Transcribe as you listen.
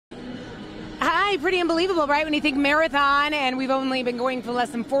Yeah, pretty unbelievable, right? When you think marathon, and we've only been going for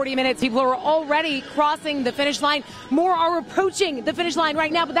less than 40 minutes, people are already crossing the finish line. More are approaching the finish line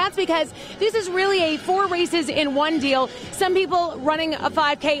right now, but that's because this is really a 4 races in one deal. Some people running a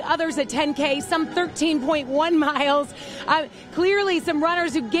 5K, others a 10K, some 13.1 miles. Clearly some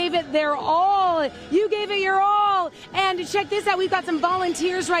runners who gave it their all. You gave it your all. And check this out, we've got some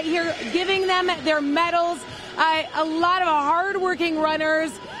volunteers right here giving them their medals. A lot of hard-working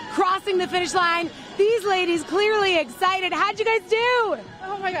runners crossing the finish line. These ladies clearly excited. How'd you guys do?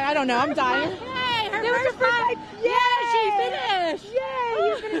 Oh my God, I don't know. I'm dying. Hey, her first time. Yeah, she finished. Yay,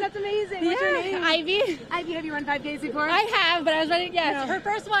 you finished. That's amazing. What's your name? Ivy. Ivy, have you run 5Ks before? I have, but I was running, yes, her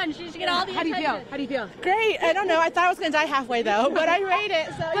first one. She should get all the How do you attention. feel? How do you feel? Great. I don't know. I thought I was going to die halfway, though, but I made it.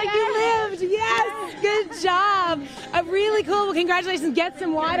 So But you lived. Yes. Good job. Really cool. Well, congratulations. Get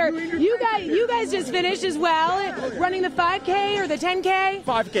some water. You guys just finished as well, running the 5K or the 10K?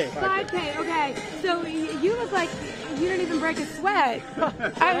 5K. 5K. Okay. So you look like you didn't even break a sweat.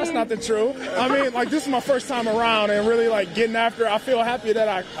 That's not the truth. I mean, like, this is my first time around and really, like, getting after it. I feel happy that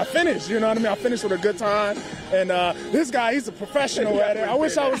I finished, you know what I mean? I finished with a good time. And this guy, he's a professional at it. I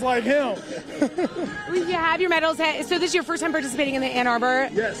wish I was like him. Well, you have your medals. So this is your first time participating in the Ann Arbor?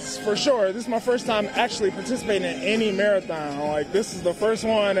 Yes, for sure. This is my first time actually participating in any marathon. Like, this is the first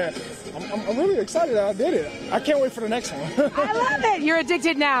one, and I'm really excited that I did it. I can't wait for the next one. I love it. You're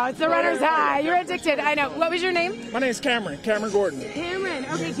addicted now. It's the runner's high. You're addicted. I know. What was your name? My name's Cameron Gordon. Cameron.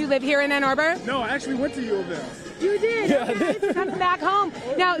 Okay, do you live here in Ann Arbor? No, I actually went to U of M. You did? Yeah, I Okay, did. coming back home.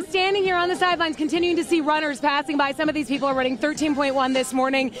 Now, standing here on the sidelines, continuing to see runners passing by. Some of these people are running 13.1 this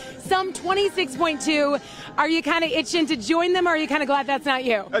morning, some 26.2. Are you kind of itching to join them, or are you kind of glad that's not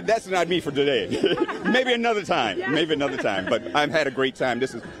you? That's not me for today. Maybe another time. Yeah. Maybe another time. But I've had a great time.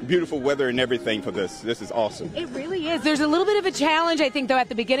 This is beautiful weather and everything for this. This is awesome. It really is. There's a little bit of a challenge, I think, though, at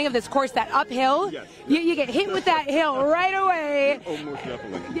the beginning of this course, that uphill. Yes. You get hit with that hill right away. Oh, most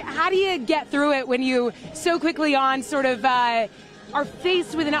definitely. How do you get through it when you so quickly on sort of are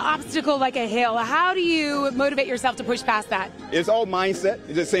faced with an obstacle like a hill? How do you motivate yourself to push past that? It's all mindset.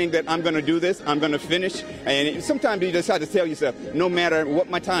 It's just saying that I'm going to do this, I'm going to finish. And sometimes you just have to tell yourself, no matter what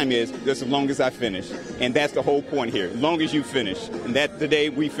my time is, just as long as I finish. And that's the whole point here, as long as you finish. And that today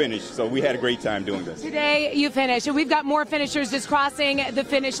we finished, so we had a great time doing this. Today you finished, and we've got more finishers just crossing the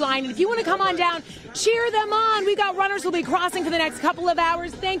finish line. If you want to come on down, cheer them on. We've got runners who'll be crossing for the next couple of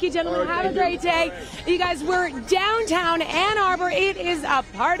hours. Thank you, gentlemen. Have a great day. You guys, we're downtown Ann Arbor. It is a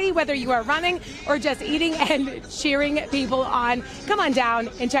party, whether you are running or just eating and cheering people on. Come on down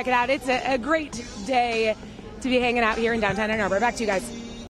and check it out. It's a great day to be hanging out here in downtown Ann Arbor. Back to you guys.